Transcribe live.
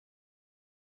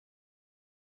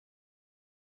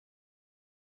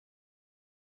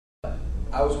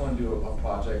I was going to do a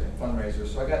project and fundraiser,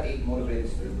 so I got 8 motivated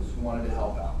students who wanted to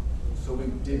help out. So we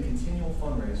did continual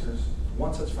fundraisers.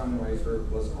 One such fundraiser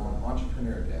was on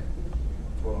Entrepreneur Day,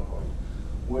 quote unquote,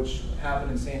 which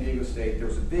happened in San Diego State. There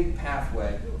was a big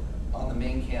pathway on the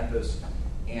main campus,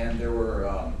 and there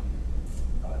were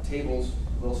tables,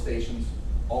 little stations,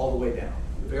 all the way down.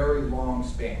 Very long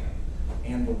span.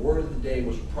 And the word of the day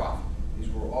was profit. These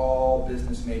were all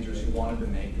business majors who wanted to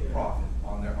make a profit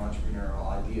on their entrepreneurial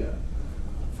idea.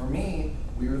 For me,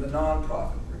 we were the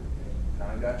nonprofit group.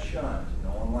 Kind of got shunned. No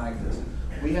one liked us.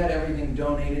 We had everything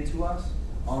donated to us.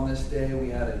 On this day, we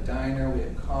had a diner, we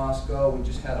had Costco, we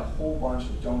just had a whole bunch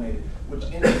of donated, which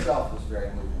in itself was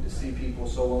very moving to see people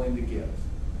so willing to give.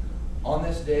 On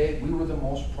this day, we were the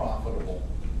most profitable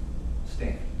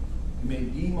stand. We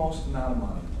made the most amount of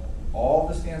money. All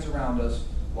the stands around us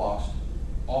lost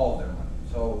all of their money.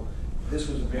 So this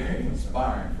was very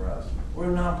inspiring for us.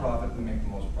 We're a nonprofit, we make the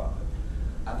most profit.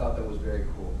 I thought that was very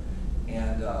cool.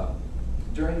 And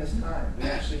during this time, we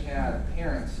actually had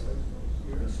parents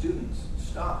and students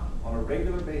stop on a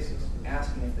regular basis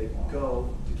asking if they could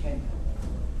go to Kenya.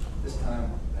 This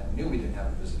time, I knew we didn't have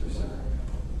a visitor center.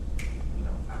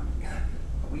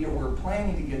 We were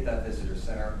planning to get that visitor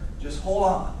center. Just hold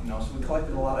on, So we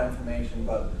collected a lot of information,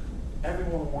 but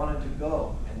everyone wanted to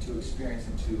go and to experience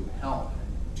and to help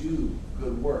and do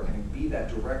good work and be that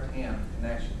direct hand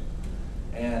connection.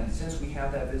 And since we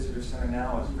have that visitor center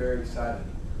now, it's very exciting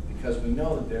because we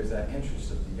know that there's that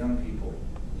interest of the young people,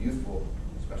 youthful,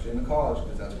 especially in the college,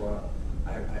 because that's where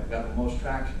I've got the most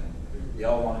traction in. They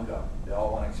all want to go. They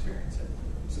all want to experience it.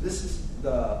 So this is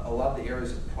a lot of the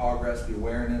areas of progress, the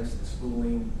awareness, the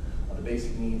schooling, the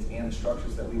basic needs, and the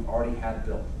structures that we've already had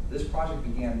built. This project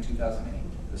began in 2008.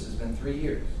 This has been 3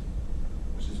 years,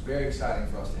 which is very exciting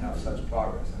for us to have such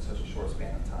progress in such a short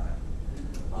span of time.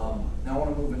 Now I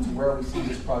want to move into where we see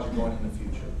this project going in the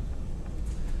future.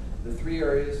 The 3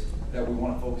 areas that we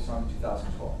want to focus on in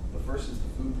 2012. The first is the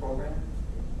food program.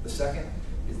 The second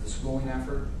is the schooling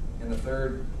effort. And the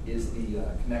third is the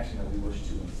connection that we wish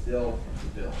to instill and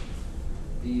to build.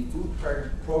 The food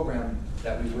program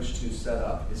that we wish to set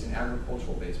up is an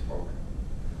agricultural-based program.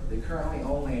 They currently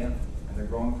own land and they're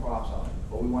growing crops on it,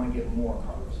 but we want to get more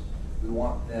crops. We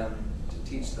want them to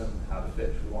teach them how to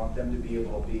fish. We want them to be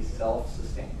able to be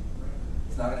self-sustaining.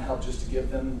 It's not going to help just to give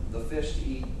them the fish to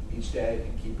eat each day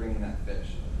and keep bringing that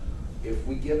fish. If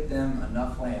we give them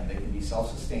enough land, they can be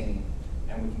self-sustaining,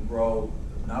 and we can grow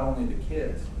not only the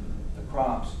kids, the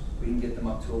crops, we can get them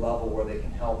up to a level where they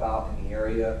can help out in the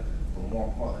area, but more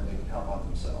importantly, they can help out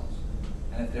themselves.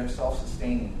 And if they're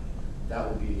self-sustaining, that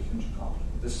will be a huge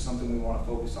accomplishment. This is something we want to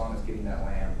focus on, is getting that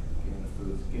land, getting the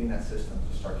food, getting that system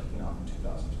to start kicking off in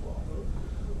 2012.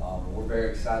 We're very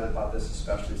excited about this,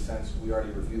 especially since we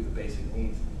already reviewed the basic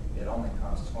needs. It only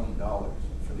costs $20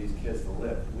 for these kids to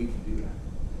live. We can do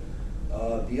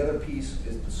that. The other piece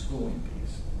is the schooling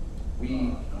piece.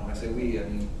 When I say we, I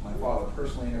mean my father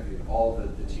personally interviewed all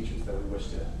the teachers that we wish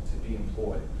to be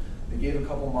employed. They gave a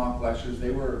couple mock lectures.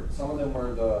 Some of them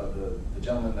were the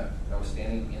gentleman that was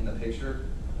standing in the picture.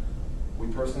 We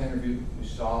personally interviewed, we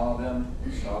saw them,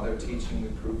 we saw their teaching, we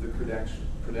proved the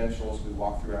credentials, we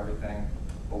walked through everything,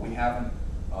 but we haven't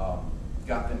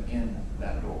got them in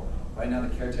that door. Right now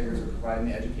the caretakers are providing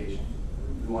the education.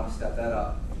 We want to step that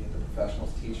up, get the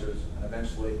professionals, teachers, and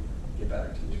eventually get better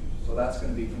teachers. So that's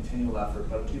going to be a continual effort,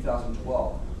 but in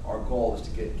 2012, our goal is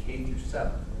to get K through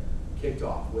 7 kicked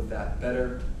off with that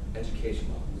better education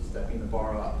level, stepping the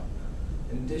bar up.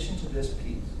 In addition to this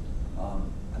piece,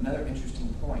 another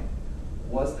interesting point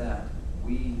was that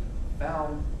we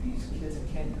found these kids in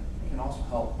Kenya can also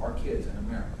help our kids in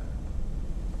America.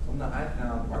 Something that I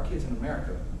found, our kids in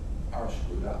America are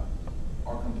screwed up,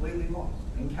 are completely lost.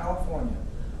 In California,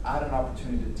 I had an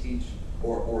opportunity to teach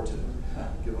or to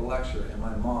give a lecture in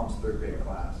my mom's 3rd grade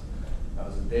class. That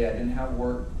was a day I didn't have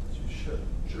work.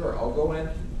 Sure, I'll go in,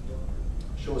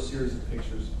 show a series of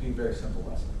pictures, be a very simple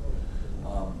lesson.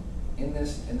 In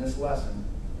this lesson,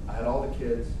 I had all the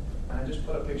kids, and I just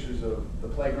put up pictures of the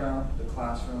playground, the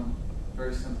classroom,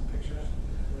 very simple pictures.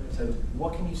 I said,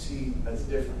 what can you see that's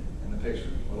different in the picture,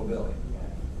 little Billy?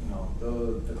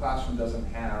 The classroom doesn't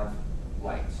have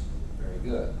lights. Very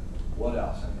good. What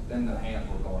else? And then the hands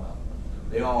were going up.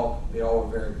 They all were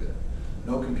very good.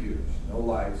 No computers, no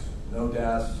lights, no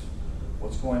desks.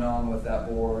 What's going on with that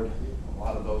board? A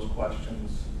lot of those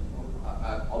questions.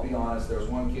 I'll be honest, there was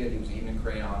one kid, he was eating a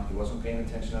crayon, he wasn't paying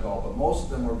attention at all, but most of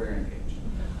them were very engaged.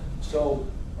 So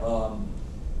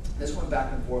this went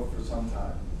back and forth for some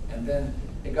time. And then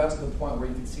it got to the point where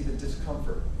you could see the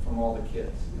discomfort from all the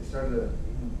kids. They started to,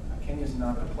 Kenya's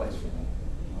not the place for me.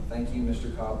 Thank you,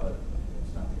 Mr. Cobb, but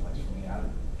it's not the place for me. I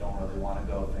don't really want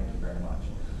to go, thank you very much.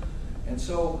 And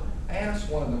so I asked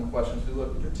one of them questions who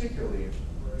looked particularly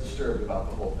disturbed about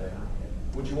the whole thing.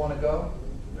 Would you want to go?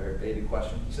 Very basic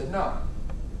question. He said, no.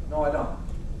 No, I don't.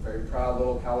 Very proud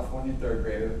little California third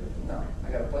grader. No,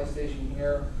 I got a PlayStation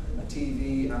here, a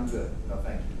TV, I'm good. No,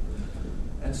 thank you.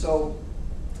 And so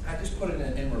I just put it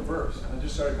in reverse, and I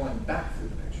just started going back through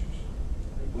the pictures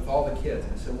with all the kids.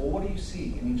 And I said, well, what do you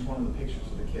see in each one of the pictures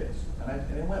of the kids?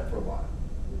 And it went for a while.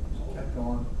 So I kept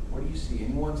going, what do you see?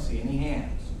 Anyone see any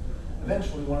hands?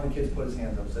 Eventually, one of the kids put his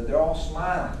hands up and said, they're all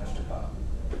smiling, Mr. Cobb.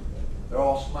 They're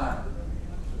all smiling.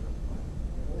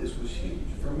 This was huge.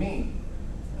 For me,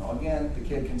 again, the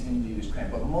kid continued to use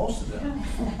crayon, but most of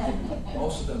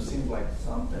them seemed like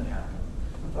something happened.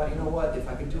 I thought, you know what, if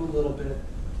I could do a little bit,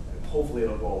 hopefully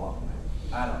it'll go a long way.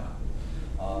 I don't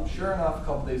know. Sure enough, a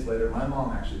couple days later, my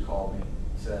mom actually called me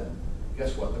and said,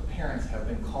 guess what, the parents have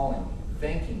been calling me,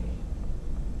 thanking me,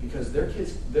 because their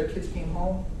kids came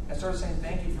home and started saying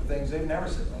thank you for things they've never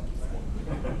said thank you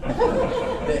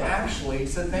for. They actually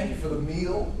said thank you for the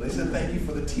meal, they said thank you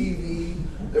for the TV,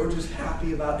 they were just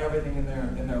happy about everything in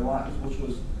their lives, which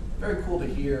was very cool to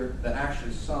hear that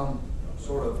actually some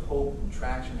sort of hope and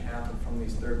traction happened from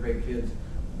these third grade kids.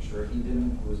 I'm sure he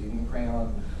didn't, who was eating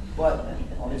crayon, but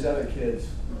all these other kids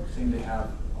seem to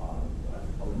have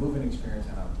a moving experience,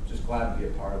 and I'm just glad to be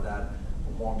a part of that.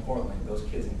 But more importantly, those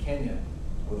kids in Kenya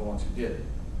were the ones who did it.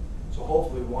 So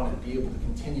hopefully we want to be able to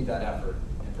continue that effort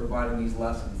in providing these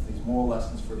lessons, these moral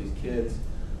lessons for these kids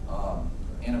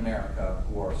in America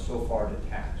who are so far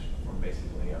detached from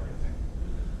basically everything.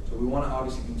 So we want to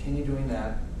obviously continue doing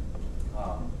that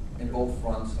in both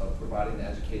fronts of providing the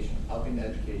education, upping the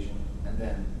education, and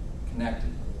then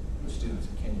connecting the students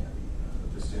in Kenya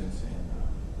with the students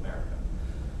in America.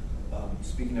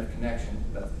 Speaking of connection,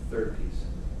 that's the third piece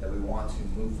that we want to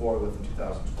move forward with in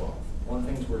 2012. One of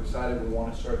the things we're excited we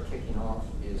want to start kicking off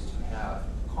is to have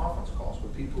conference calls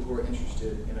with people who are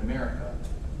interested in America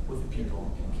with the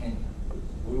people in Kenya.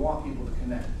 We want people to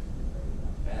connect.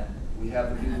 And we have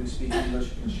the people who speak English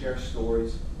who can share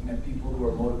stories. We have people who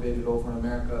are motivated over in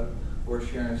America who are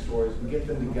sharing stories. We get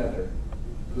them together,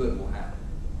 good will happen.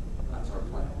 That's our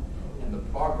plan. And the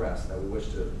progress that we wish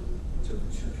to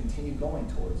continue going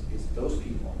towards is those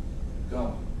people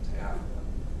going to Africa.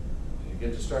 You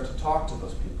get to start to talk to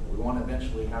those people. We want to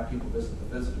eventually have people visit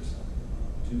the visitor center,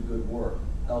 do good work,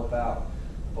 help out.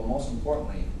 But most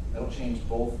importantly, it'll change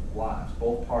both lives.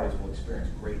 Both parties will experience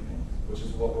great things, which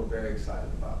is what we're very excited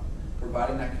about.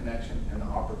 Providing that connection and the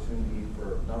opportunity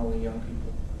for not only young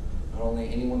people, not only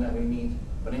anyone that we meet,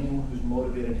 but anyone who's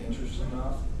motivated and interested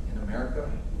enough in America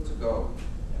to go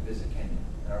and visit Kenya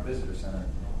at our visitor center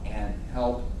and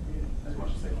help as much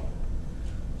as they can.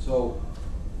 So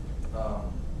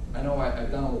I know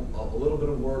I've done a little bit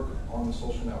of work on the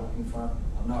social networking front.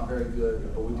 I'm not very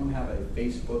good, but we do have a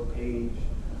Facebook page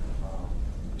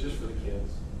just for the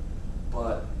kids.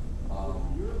 But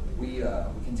we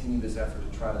continue this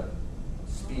effort to try to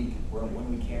speak when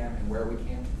we can and where we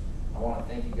can. I want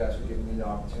to thank you guys for giving me the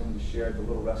opportunity to share the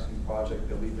Little Rescue project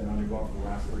that we've been undergoing for the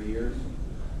last 3 years.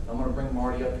 I'm going to bring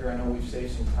Marty up here. I know we've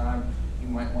saved some time. You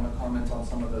might want to comment on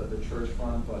some of the church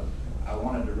fund, but I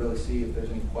wanted to really see if there's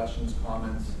any questions,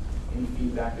 comments, any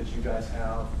feedback that you guys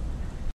have.